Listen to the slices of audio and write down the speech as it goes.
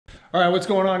All right, what's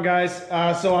going on, guys?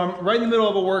 So I'm right in the middle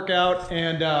of a workout,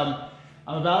 and I'm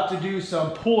about to do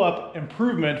some pull-up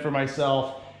improvement for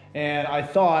myself, and I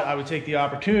thought I would take the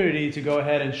opportunity to go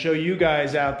ahead and show you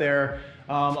guys out there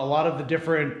a lot of the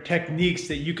different techniques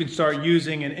that you can start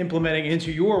using and implementing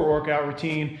into your workout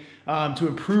routine to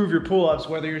improve your pull-ups,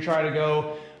 whether you're trying to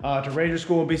go to Ranger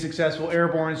School and be successful,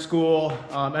 Airborne School,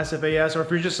 SFAS, or if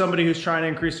you're just somebody who's trying to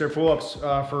increase their pull-ups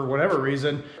for whatever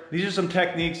reason. These are some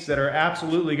techniques that are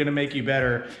absolutely gonna make you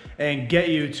better and get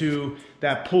you to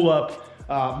that pull-up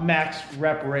max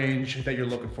rep range that you're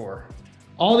looking for.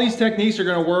 All these techniques are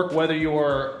gonna work whether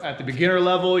you're at the beginner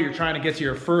level, you're trying to get to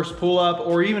your first pull-up,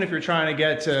 or even if you're trying to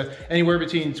get to anywhere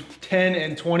between 10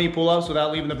 and 20 pull-ups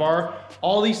without leaving the bar.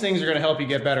 All these things are gonna help you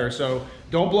get better. So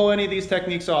don't blow any of these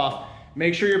techniques off.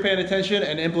 Make sure you're paying attention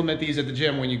and implement these at the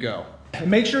gym when you go. And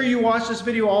make sure you watch this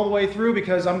video all the way through,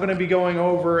 because I'm gonna be going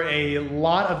over a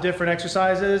lot of different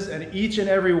exercises, and each and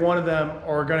every one of them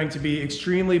are going to be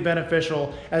extremely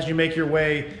beneficial as you make your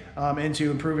way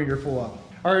into improving your pull-up.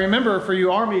 All right, remember, for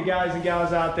you Army guys and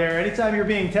gals out there, anytime you're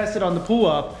being tested on the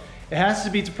pull-up, it has to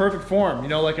be to perfect form. You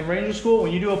know, like in Ranger School,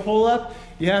 when you do a pull-up,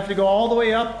 you have to go all the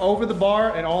way up over the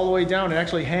bar and all the way down and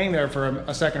actually hang there for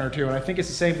a second or two. And I think it's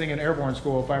the same thing in Airborne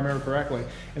School, if I remember correctly.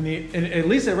 And at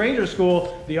least at Ranger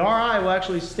School, the RI will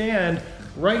actually stand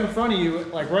right in front of you,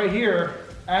 like right here,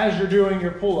 as you're doing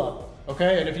your pull-up,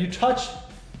 okay? And if you touch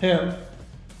him,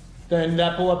 then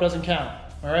that pull-up doesn't count,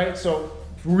 all right? So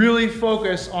really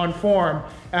focus on form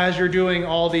as you're doing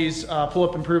all these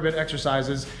pull-up improvement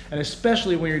exercises, and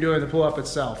especially when you're doing the pull-up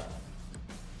itself.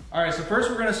 All right, so first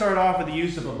we're gonna start off with the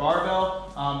use of a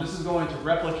barbell. This is going to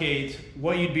replicate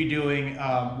what you'd be doing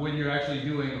when you're actually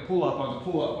doing a pull-up on the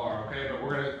pull-up bar, okay? But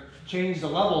we're gonna change the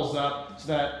levels up so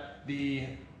that the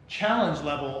challenge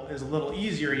level is a little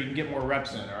easier, you can get more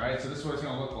reps in, all right? So this is what it's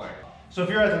gonna look like. So if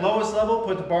you're at the lowest level,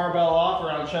 put the barbell off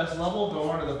around chest level,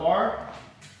 go under the bar.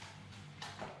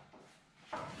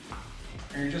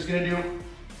 And you're just gonna do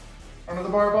under the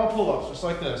barbell pull-ups, just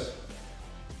like this.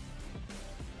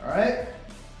 All right?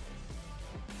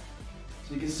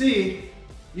 So you can see,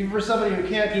 even for somebody who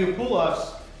can't do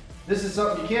pull-ups, this is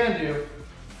something you can do,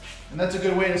 and that's a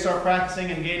good way to start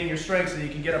practicing and gaining your strength so that you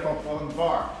can get up on the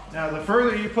bar. Now, the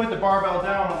further you put the barbell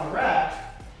down on the rack,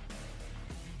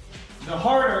 the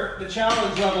harder the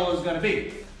challenge level is gonna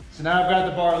be. So now I've got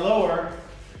the bar lower,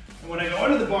 and when I go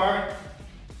under the bar,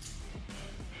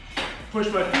 push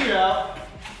my feet out,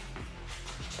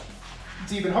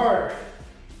 it's even harder.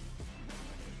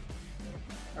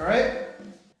 All right?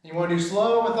 You want to do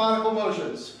slow, methodical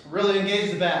motions. Really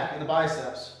engage the back and the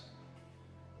biceps.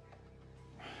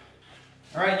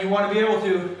 All right, you want to be able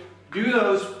to do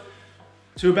those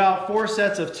to about 4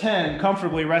 sets of 10,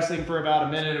 comfortably resting for about a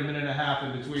minute and a half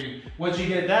in between. Once you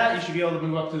get that, you should be able to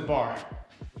move up to the bar.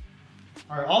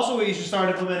 All right, also what you should start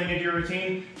implementing into your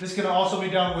routine, this can also be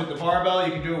done with the barbell,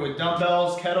 you can do it with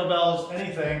dumbbells, kettlebells,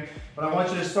 anything, but I want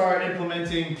you to start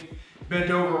implementing bent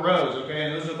over rows, okay?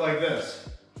 And those look like this.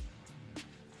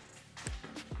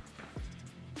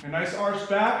 A nice arch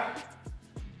back,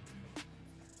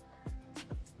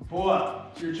 pull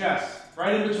up to your chest,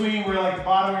 right in between where like the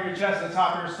bottom of your chest and the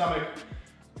top of your stomach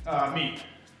meet.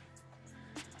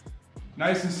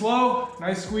 Nice and slow,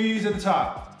 nice squeeze at the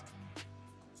top.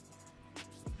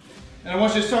 And I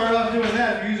want you to start off doing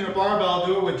that. If you're using a barbell,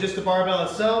 do it with just the barbell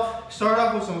itself. Start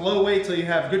off with some low weight till you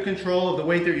have good control of the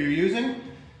weight that you're using.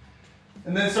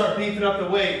 And then start beefing up the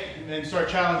weight and then start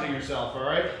challenging yourself, all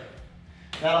right?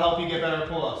 That'll help you get better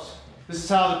pull-ups. This is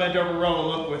how the bent over row will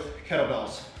look with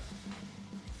kettlebells.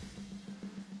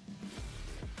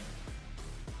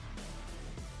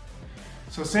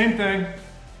 So same thing,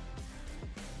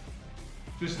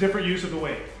 just different use of the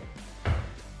weight.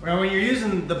 Now, when you're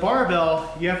using the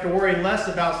barbell, you have to worry less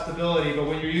about stability, but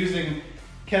when you're using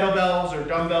kettlebells or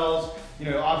dumbbells, you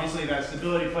know, obviously that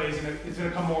stability it's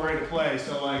gonna come more into play.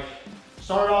 So like,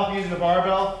 start off using the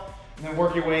barbell and then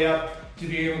work your way up to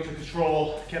be able to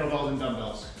control kettlebells and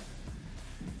dumbbells.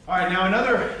 All right, now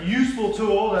another useful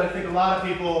tool that I think a lot of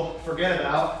people forget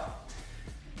about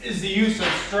is the use of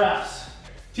straps.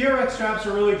 TRX straps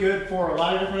are really good for a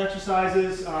lot of different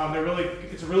exercises.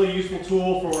 It's a really useful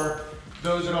tool for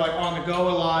those that are like on the go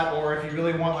a lot, or if you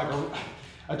really want like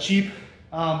a cheap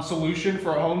solution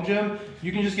for a home gym,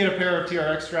 you can just get a pair of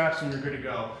TRX straps and you're good to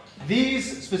go.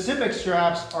 These specific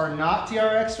straps are not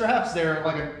TRX straps. They're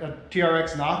like a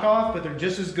TRX knockoff, but they're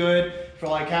just as good for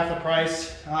like half the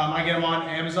price. I get them on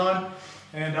Amazon,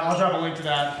 and I'll drop a link to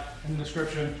that in the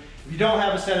description. If you don't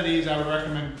have a set of these, I would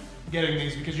recommend getting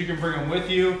these because you can bring them with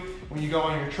you when you go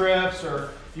on your trips, or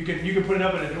you can put it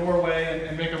up in a doorway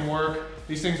and make them work.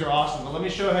 These things are awesome, but let me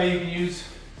show how you can use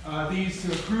these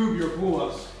to improve your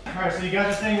pull-ups. All right, so you got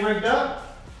this thing rigged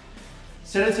up.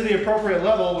 Set it to the appropriate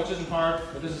level, which isn't hard,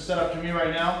 but this is set up to me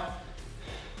right now.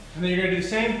 And then you're gonna do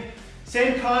the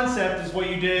same concept as what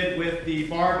you did with the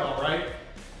barbell, right?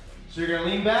 So you're gonna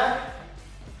lean back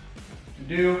and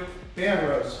do band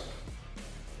rows.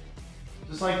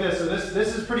 Just like this. So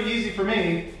this is pretty easy for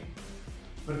me,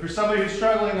 but if you're somebody who's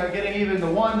struggling at getting even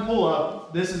the one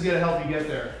pull-up, this is gonna help you get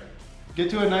there. Get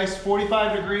to a nice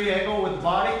 45-degree angle with the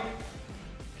body.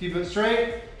 Keep it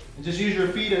straight, and just use your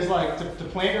feet as like to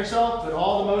plant yourself, but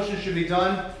all the motion should be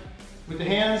done with the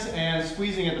hands and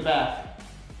squeezing at the back.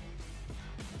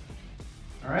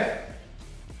 All right?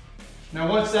 Now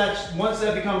once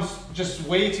that becomes just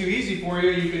way too easy for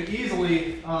you, you can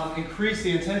easily increase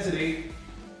the intensity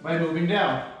by moving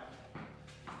down.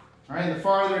 All right, the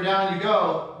farther down you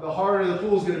go, the harder the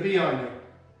pull is going to be on you.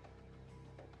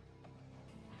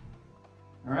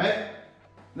 All right? And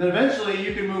then eventually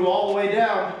you can move all the way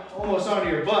down, almost onto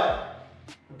your butt,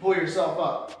 and pull yourself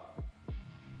up.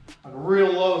 Like a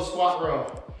real low squat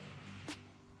row.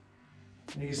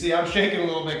 And you can see I'm shaking a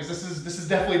little bit because this is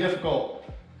definitely difficult.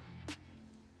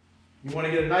 You want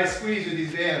to get a nice squeeze with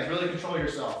these bands, really control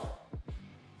yourself.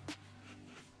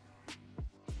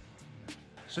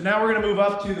 So now we're going to move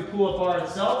up to the pull-up bar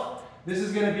itself. This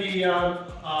is going to be a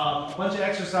bunch of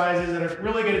exercises that are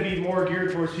really going to be more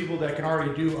geared towards people that can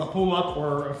already do a pull-up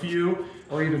or a few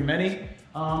or even many.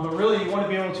 But really you want to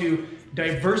be able to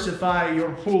diversify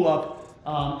your pull-up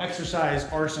exercise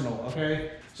arsenal,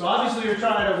 okay? So obviously you're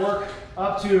trying to work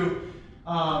up to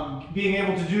being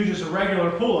able to do just a regular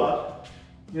pull-up,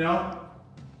 you know,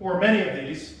 or many of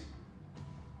these.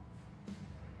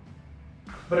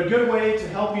 But a good way to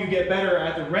help you get better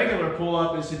at the regular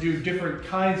pull-up is to do different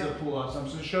kinds of pull-ups. I'm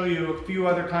just going to show you a few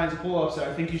other kinds of pull-ups that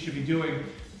I think you should be doing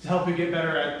to help you get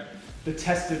better at the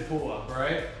tested pull-up, all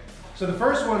right? So the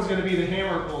first one is going to be the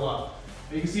hammer pull-up.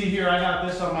 You can see here I have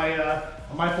this on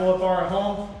my pull-up bar at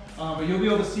home, but you'll be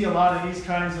able to see a lot of these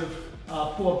kinds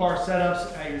of pull-up bar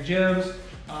setups at your gyms.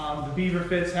 The Beaver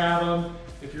Fits have them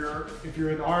if you're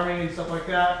in the Army and stuff like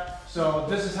that. So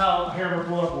this is how a hammer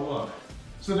pull-up will look.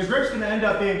 So the grip's going to end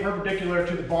up being perpendicular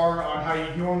to the bar on how you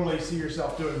normally see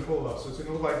yourself doing pull-ups. So it's going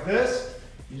to look like this.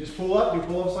 You just pull up, do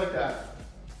pull-ups like that.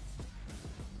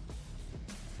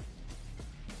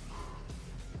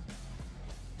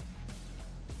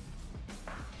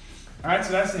 All right,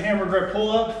 so that's the hammer grip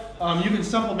pull-up. You can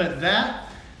supplement that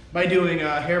by doing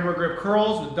hammer grip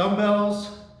curls with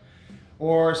dumbbells,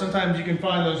 or sometimes you can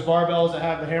find those barbells that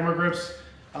have the hammer grips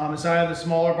inside of the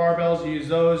smaller barbells. You use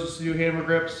those just to do hammer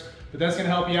grips. But that's going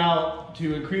to help you out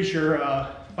to increase your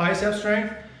bicep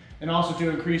strength and also to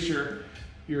increase your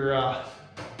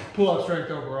pull-up strength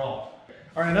overall.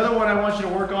 All right, another one I want you to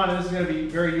work on, and this is going to be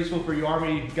very useful for you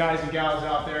Army guys and gals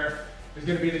out there, is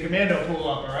going to be the commando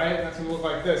pull-up, all right? That's going to look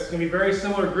like this. It's going to be very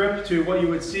similar grip to what you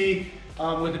would see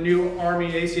with the new Army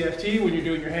ACFT when you're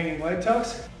doing your hanging leg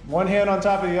tucks. One hand on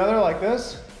top of the other like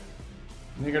this,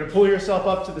 and you're going to pull yourself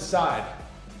up to the side.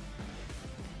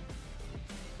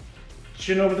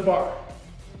 Chin over the bar.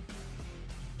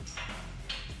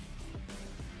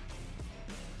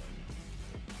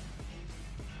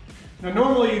 Now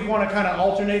normally you'd want to kind of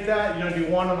alternate that, you know,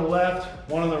 do one on the left,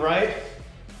 one on the right.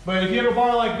 But if you have a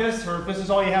bar like this, or if this is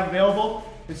all you have available,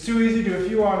 it's too easy to do a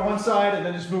few on one side and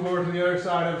then just move over to the other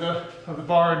side of the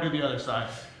bar and do the other side.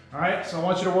 All right, so I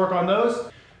want you to work on those.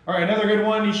 All right, another good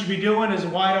one you should be doing is a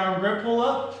wide arm grip pull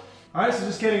up. All right, so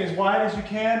just getting as wide as you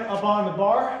can up on the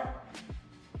bar.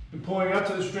 And pulling up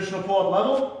to the traditional pull-up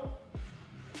level.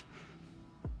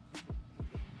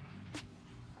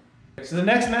 So the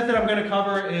next method I'm going to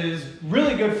cover is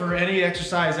really good for any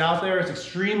exercise out there. It's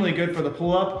extremely good for the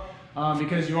pull-up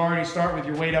because you already start with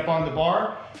your weight up on the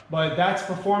bar, but that's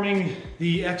performing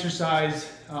the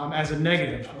exercise as a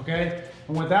negative, okay?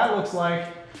 And what that looks like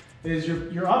is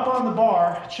you're up on the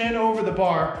bar, chin over the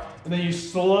bar, and then you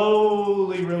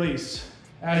slowly release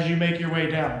as you make your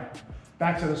way down.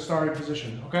 Back to the starting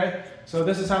position, okay? So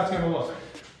this is how it's gonna look.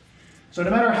 So no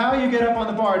matter how you get up on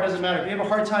the bar, it doesn't matter. If you have a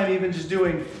hard time even just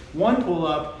doing one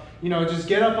pull-up, you know, just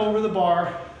get up over the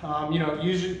bar. You know,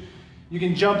 you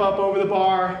can jump up over the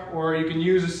bar, or you can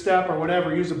use a step or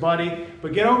whatever, use a buddy,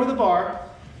 but get over the bar.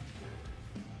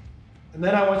 And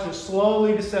then I want you to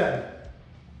slowly descend.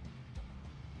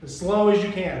 As slow as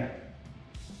you can.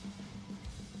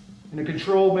 In a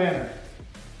controlled manner.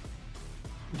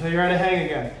 Until you're at a hang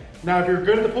again. Now, if you're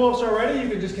good at the pull-ups already, you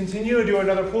can just continue to do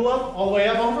another pull-up all the way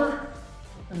up over,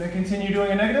 and then continue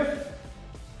doing a negative.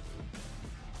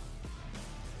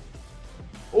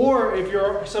 Or if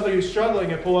you're somebody who's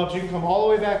struggling at pull-ups, you can come all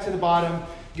the way back to the bottom,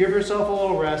 give yourself a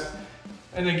little rest,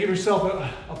 and then give yourself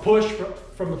a push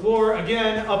from the floor.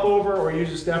 Again, up over or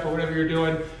use a step or whatever you're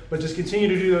doing, but just continue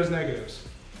to do those negatives.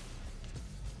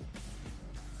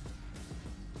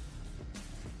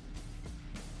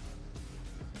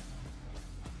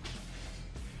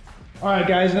 All right,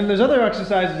 guys, and then there's other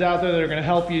exercises out there that are gonna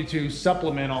help you to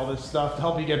supplement all this stuff, to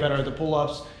help you get better at the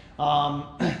pull-ups,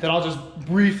 that I'll just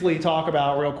briefly talk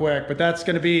about real quick. But that's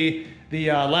gonna be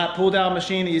the lat pull down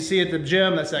machine that you see at the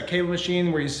gym. That's that cable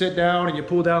machine where you sit down and you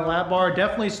pull down lat bar.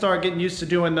 Definitely start getting used to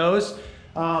doing those.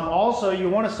 Also, you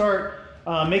wanna start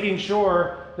making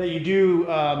sure that you do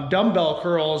dumbbell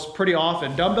curls pretty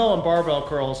often, dumbbell and barbell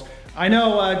curls. I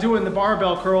know doing the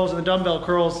barbell curls and the dumbbell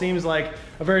curls seems like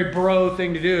a very bro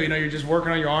thing to do. You know, you're just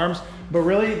working on your arms, but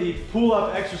really the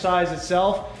pull-up exercise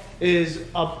itself is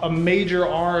a major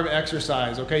arm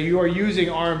exercise, okay? You are using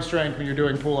arm strength when you're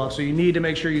doing pull-ups, so you need to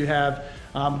make sure you have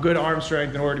good arm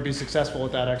strength in order to be successful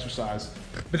with that exercise.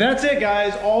 But that's it,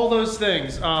 guys, all those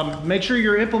things. Make sure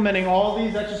you're implementing all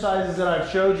these exercises that I've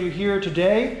showed you here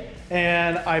today,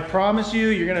 and I promise you,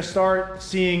 you're gonna start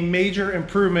seeing major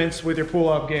improvements with your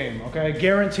pull-up game, okay?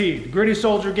 Guaranteed, Gritty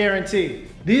Soldier guaranteed.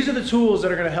 These are the tools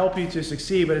that are gonna help you to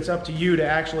succeed, but it's up to you to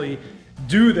actually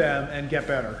do them and get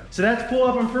better. So that's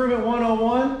Pull-Up Improvement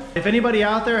 101. If anybody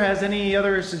out there has any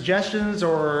other suggestions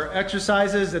or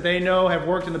exercises that they know have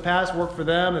worked in the past, worked for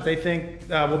them, that they think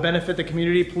will benefit the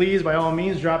community, please, by all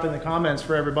means, drop in the comments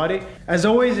for everybody. As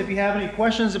always, if you have any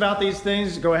questions about these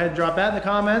things, go ahead and drop that in the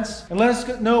comments. And let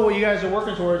us know what you guys are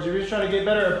working towards. If you're just trying to get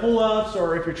better at pull-ups,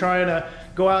 or if you're trying to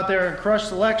go out there and crush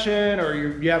selection, or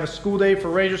you have a school day for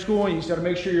Ranger School and you just gotta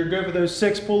make sure you're good for those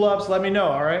 6 pull-ups, let me know,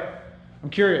 all right? I'm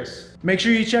curious. Make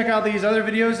sure you check out these other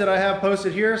videos that I have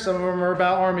posted here. Some of them are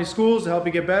about Army schools to help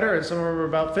you get better, and some of them are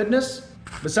about fitness.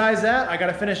 Besides that, I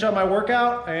gotta finish up my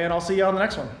workout, and I'll see you on the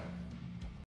next one.